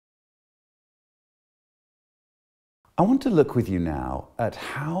I want to look with you now at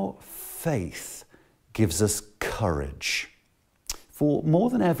how faith gives us courage. For more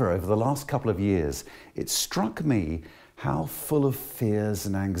than ever over the last couple of years, it struck me how full of fears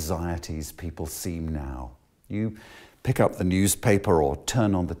and anxieties people seem now. You pick up the newspaper or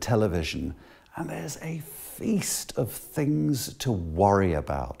turn on the television, and there's a feast of things to worry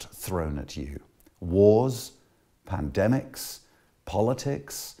about thrown at you. Wars, pandemics,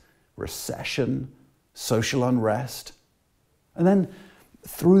 politics, recession, social unrest. And then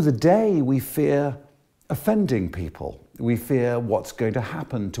through the day, we fear offending people. We fear what's going to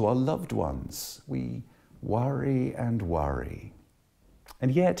happen to our loved ones. We worry and worry.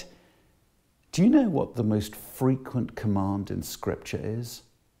 And yet, do you know what the most frequent command in Scripture is?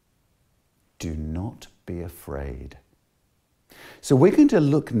 Do not be afraid. So we're going to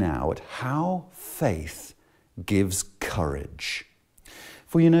look now at how faith gives courage.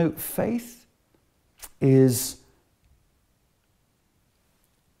 For you know, faith it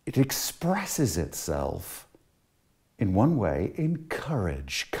expresses itself in one way in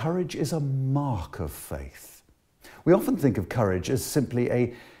courage. Courage is a mark of faith. We often think of courage as simply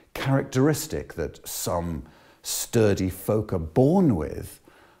a characteristic that some sturdy folk are born with.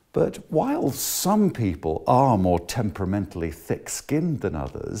 But while some people are more temperamentally thick-skinned than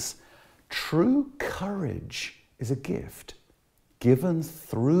others, true courage is a gift given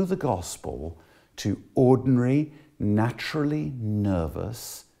through the gospel to ordinary, naturally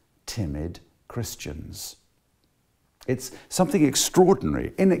nervous, timid Christians. It's something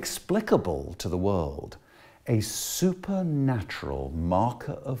extraordinary, inexplicable to the world, a supernatural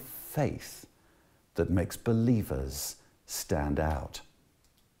marker of faith that makes believers stand out.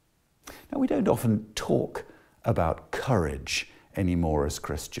 Now, we don't often talk about courage anymore as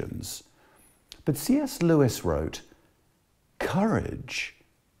Christians, but C.S. Lewis wrote, "Courage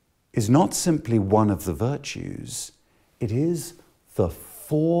is not simply one of the virtues, it is the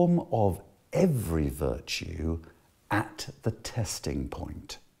form of every virtue at the testing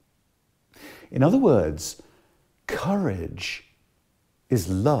point." In other words, courage is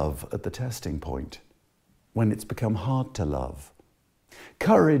love at the testing point, when it's become hard to love.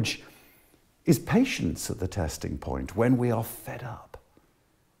 Courage is patience at the testing point, when we are fed up.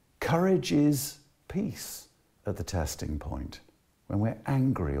 Courage is peace at the testing point, when we're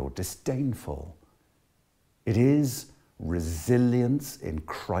angry or disdainful. It is resilience in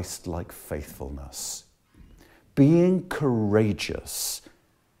Christ-like faithfulness. Being courageous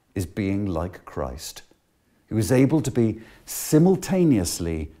is being like Christ, who is able to be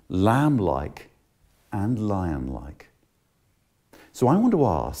simultaneously lamb-like and lion-like. So I want to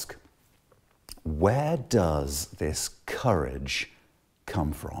ask, where does this courage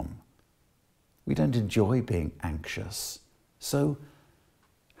come from? We don't enjoy being anxious. So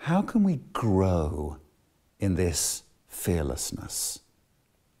how can we grow in this fearlessness?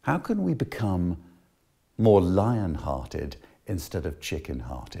 How can we become more lion-hearted instead of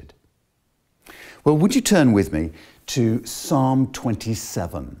chicken-hearted? Well, would you turn with me to Psalm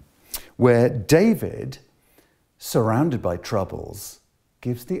 27, where David, surrounded by troubles,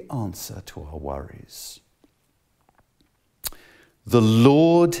 gives the answer to our worries. "The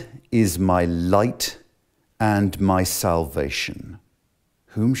Lord is my light and my salvation.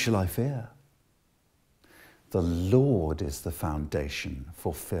 Whom shall I fear?" The Lord is the foundation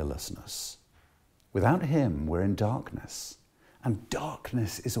for fearlessness. Without him, we're in darkness. And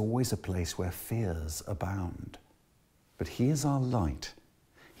darkness is always a place where fears abound. But he is our light.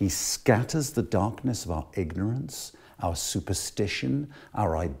 He scatters the darkness of our ignorance, our superstition,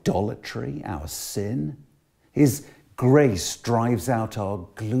 our idolatry, our sin. His grace drives out our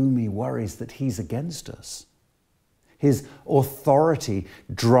gloomy worries that he's against us. His authority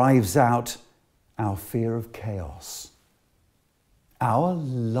drives out our fear of chaos. Our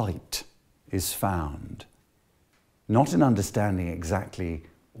light is found not in understanding exactly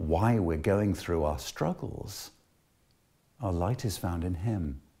why we're going through our struggles. Our light is found in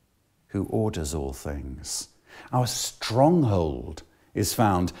him who orders all things. Our stronghold is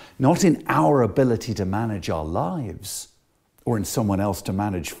found not in our ability to manage our lives or in someone else to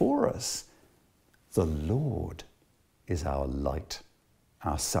manage for us. The Lord is our light,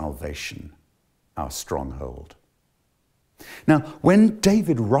 our salvation, our stronghold. Now, when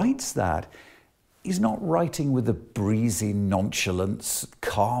David writes that, he's not writing with the breezy nonchalance,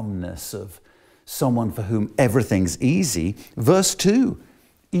 calmness of someone for whom everything's easy. Verse 2,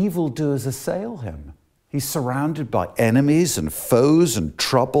 evildoers assail him. He's surrounded by enemies and foes and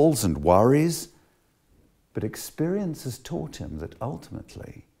troubles and worries. But experience has taught him that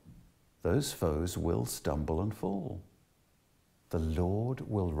ultimately those foes will stumble and fall. The Lord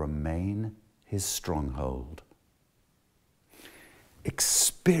will remain his stronghold.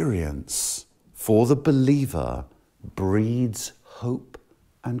 experience for the believer breeds hope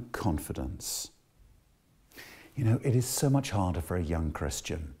and confidence. You know, it is so much harder for a young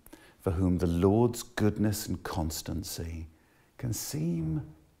Christian for whom the Lord's goodness and constancy can seem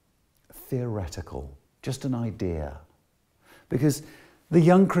theoretical, just an idea. Because the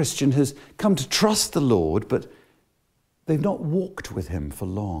young Christian has come to trust the Lord, but they've not walked with him for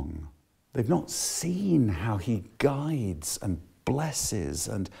long. They've not seen how he guides and blesses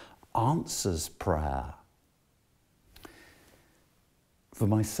and answers prayer. For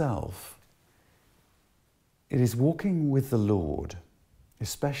myself, it is walking with the Lord,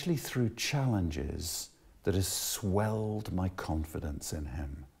 especially through challenges, that has swelled my confidence in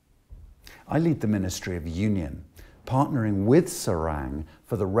him. I lead the ministry of Union, partnering with Sarang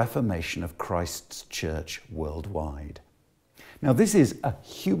for the reformation of Christ's church worldwide. Now, this is a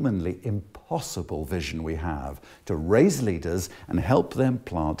humanly impossible vision we have, to raise leaders and help them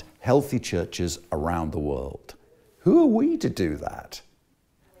plant healthy churches around the world. Who are we to do that?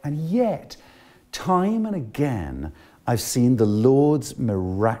 And yet, time and again, I've seen the Lord's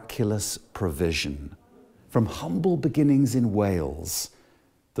miraculous provision. From humble beginnings in Wales,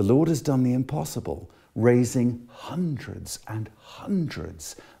 the Lord has done the impossible, raising hundreds and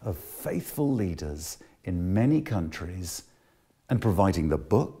hundreds of faithful leaders in many countries and providing the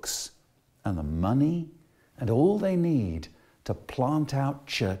books and the money and all they need to plant out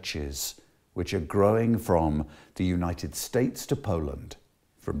churches which are growing from the United States to Poland,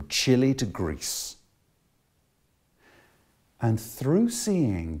 from Chile to Greece. And through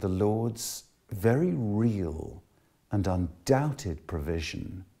seeing the Lord's very real and undoubted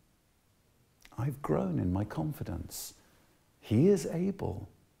provision, I've grown in my confidence. He is able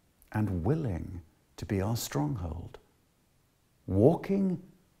and willing to be our stronghold. Walking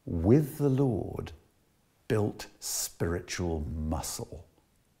with the Lord built spiritual muscle.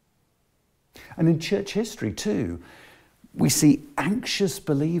 And in church history too, we see anxious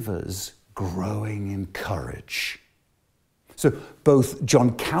believers growing in courage. So both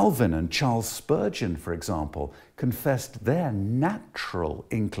John Calvin and Charles Spurgeon, for example, confessed their natural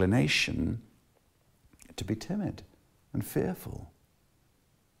inclination to be timid and fearful.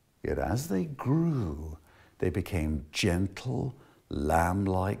 Yet as they grew, they became gentle,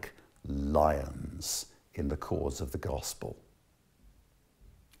 lamb-like lions in the cause of the gospel.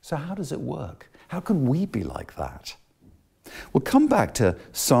 So how does it work? How can we be like that? Well, come back to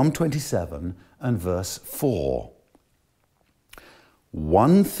Psalm 27 and verse 4.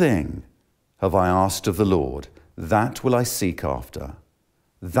 One thing have I asked of the Lord, that will I seek after,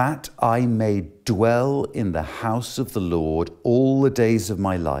 that I may dwell in the house of the Lord all the days of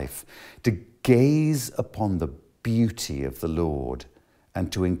my life, to gaze upon the beauty of the Lord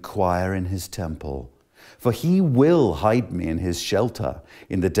and to inquire in his temple. For he will hide me in his shelter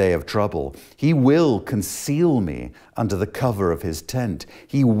in the day of trouble. He will conceal me under the cover of his tent.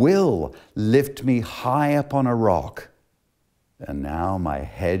 He will lift me high upon a rock. And now my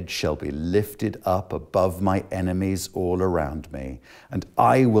head shall be lifted up above my enemies all around me, and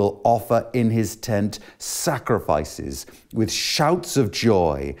I will offer in his tent sacrifices with shouts of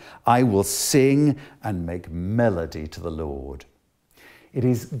joy. I will sing and make melody to the Lord. It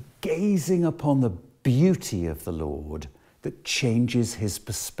is gazing upon the beauty of the Lord that changes his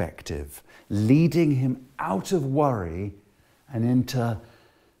perspective, leading him out of worry and into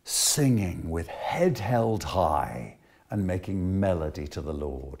singing with head held high and making melody to the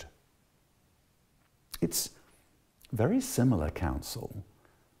Lord. It's very similar counsel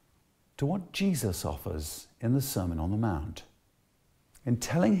to what Jesus offers in the Sermon on the Mount, in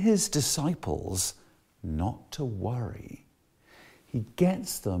telling his disciples not to worry. He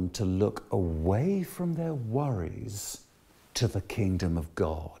gets them to look away from their worries to the kingdom of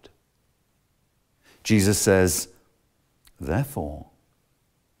God. Jesus says, therefore,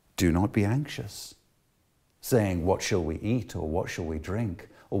 do not be anxious, saying, what shall we eat, or what shall we drink,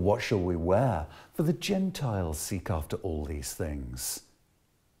 or what shall we wear? For the Gentiles seek after all these things.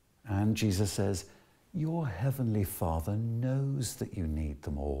 And Jesus says, your heavenly Father knows that you need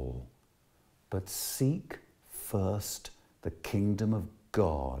them all. But seek first the kingdom of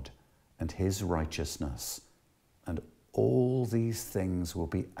God and his righteousness, and all these things will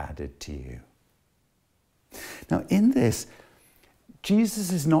be added to you. Now, in this,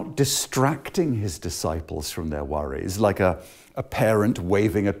 Jesus is not distracting his disciples from their worries like a parent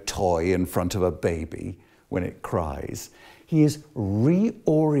waving a toy in front of a baby when it cries. He is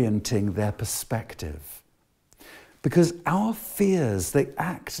reorienting their perspective. Because our fears, they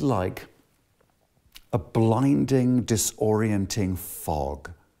act like a blinding, disorienting fog.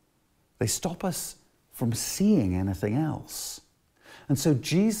 They stop us from seeing anything else. And so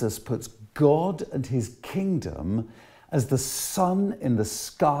Jesus puts God and his kingdom as the sun in the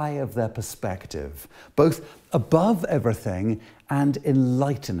sky of their perspective, both above everything and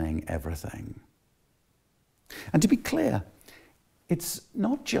enlightening everything. And to be clear, it's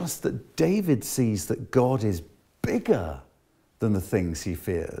not just that David sees that God is bigger than the things he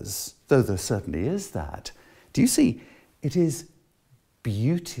fears, though there certainly is that. Do you see? It is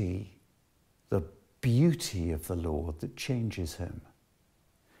beauty, the beauty of the Lord that changes him.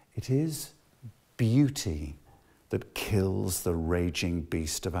 It is beauty that kills the raging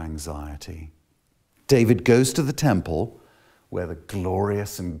beast of anxiety. David goes to the temple where the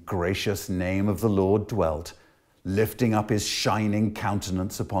glorious and gracious name of the Lord dwelt, lifting up his shining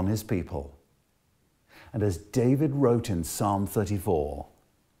countenance upon his people. And as David wrote in Psalm 34,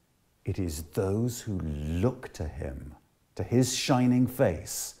 it is those who look to him, to his shining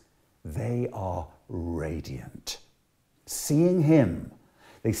face, they are radiant. Seeing him,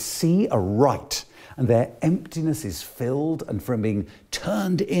 they see aright, and their emptiness is filled, and from being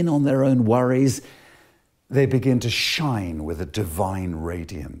turned in on their own worries, they begin to shine with a divine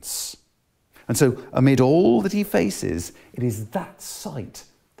radiance. And so, amid all that he faces, it is that sight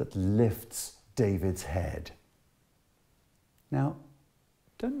that lifts David's head. Now,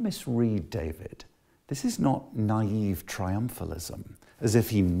 don't misread David. This is not naive triumphalism, as if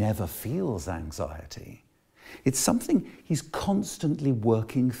he never feels anxiety. It's something he's constantly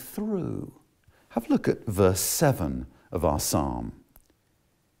working through. Have a look at verse 7 of our psalm.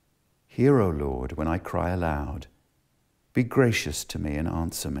 Hear, O Lord, when I cry aloud. Be gracious to me and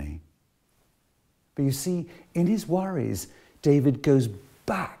answer me. But you see, in his worries, David goes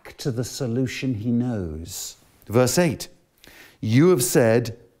back to the solution he knows. Verse 8, you have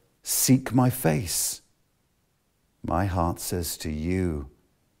said, seek my face. My heart says to you,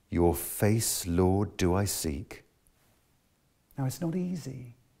 your face, Lord, do I seek. Now, it's not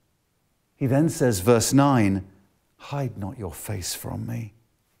easy. He then says, verse 9, hide not your face from me.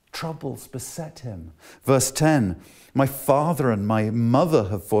 Troubles beset him. Verse 10, my father and my mother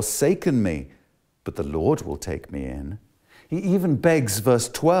have forsaken me, but the Lord will take me in. He even begs, verse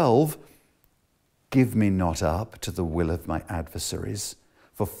 12, give me not up to the will of my adversaries,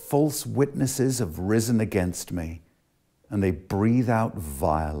 for false witnesses have risen against me, and they breathe out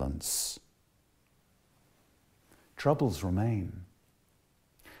violence. Troubles remain.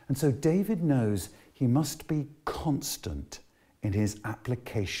 And so David knows he must be constant in his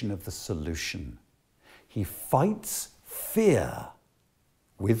application of the solution. He fights fear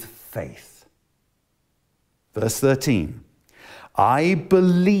with faith. Verse 13, I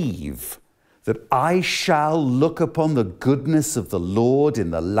believe that I shall look upon the goodness of the Lord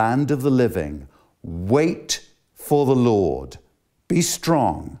in the land of the living. Wait for the Lord. Be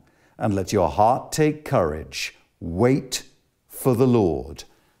strong and let your heart take courage. Wait for the Lord.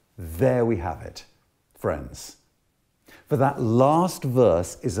 There we have it, friends. For that last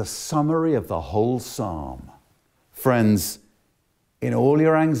verse is a summary of the whole psalm. Friends, in all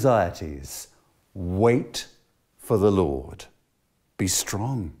your anxieties, wait for the Lord. Be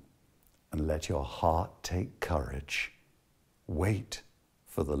strong and let your heart take courage. Wait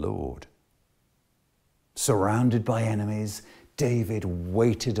for the Lord. Surrounded by enemies, David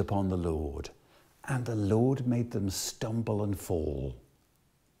waited upon the Lord, and the Lord made them stumble and fall.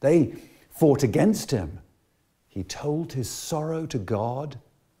 They fought against him. He told his sorrow to God,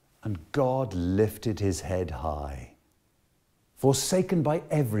 and God lifted his head high. Forsaken by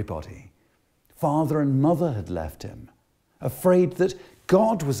everybody, father and mother had left him, afraid that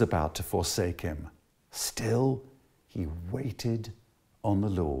God was about to forsake him. Still, he waited on the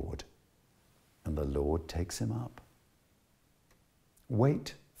Lord, and the Lord takes him up.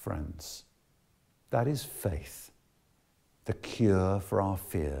 Wait, friends. That is faith, the cure for our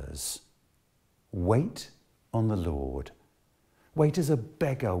fears. Wait on the Lord. Wait as a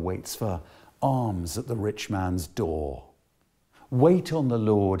beggar waits for alms at the rich man's door. Wait on the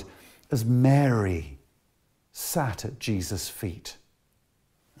Lord as Mary sat at Jesus' feet.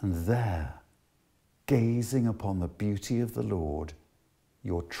 And there, gazing upon the beauty of the Lord,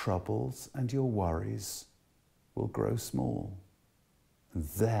 your troubles and your worries will grow small. And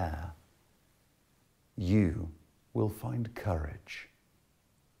there, you will find courage.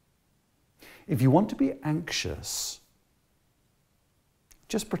 If you want to be anxious,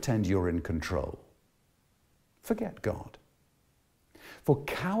 just pretend you're in control. Forget God. For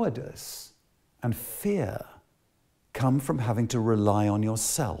cowardice and fear come from having to rely on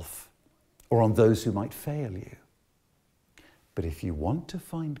yourself or on those who might fail you. But if you want to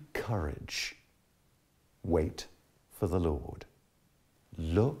find courage, wait for the Lord.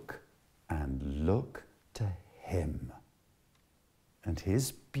 Look and look to Him. and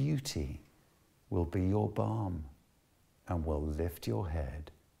his beauty will be your balm and will lift your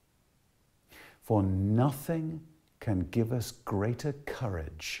head. For nothing can give us greater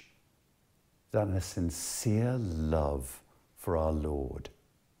courage than a sincere love for our Lord.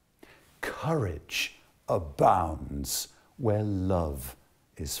 Courage abounds where love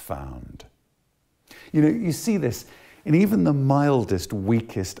is found. You know, you see this in even the mildest,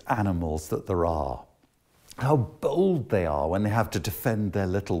 weakest animals that there are. How bold they are when they have to defend their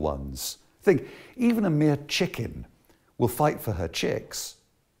little ones. Think, even a mere chicken will fight for her chicks.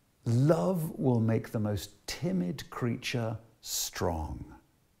 Love will make the most timid creature strong.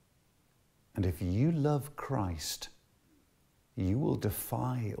 And if you love Christ, you will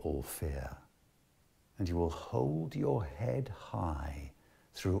defy all fear, and you will hold your head high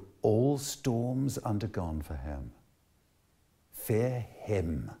through all storms undergone for him. Fear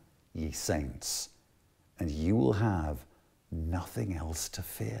him, ye saints, and you will have nothing else to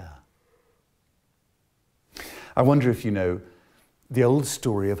fear. I wonder if you know the old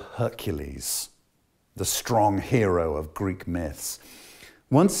story of Hercules, the strong hero of Greek myths.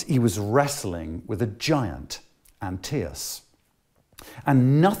 Once he was wrestling with a giant, Antaeus.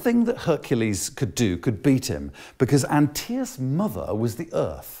 And nothing that Hercules could do could beat him, because Antaeus' mother was the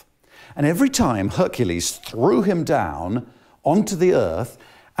earth. And every time Hercules threw him down onto the earth,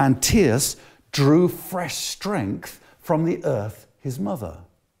 Antaeus drew fresh strength from the earth, his mother.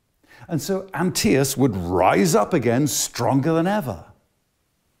 And so Antaeus would rise up again stronger than ever.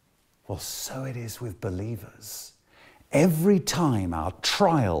 Well, so it is with believers. Every time our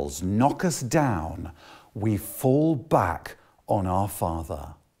trials knock us down, we fall back on our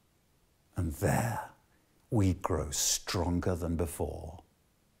Father. And there we grow stronger than before.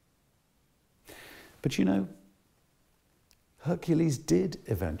 But you know, Hercules did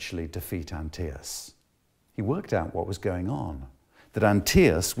eventually defeat Antaeus. He worked out what was going on, that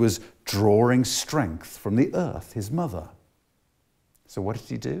Antaeus was drawing strength from the earth, his mother. So what did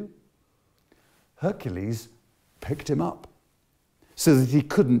he do? Hercules picked him up so that he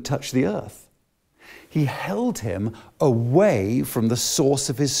couldn't touch the earth. He held him away from the source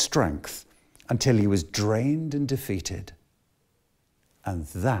of his strength until he was drained and defeated. And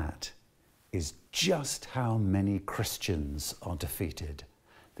that is just how many Christians are defeated.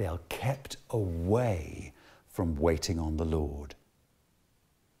 They are kept away from waiting on the Lord.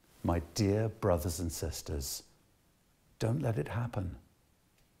 My dear brothers and sisters, don't let it happen.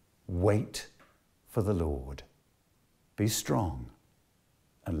 Wait for the Lord. Be strong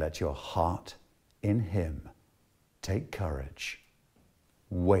and let your heart in him take courage.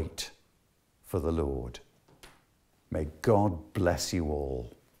 Wait for the Lord. May God bless you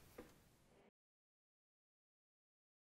all.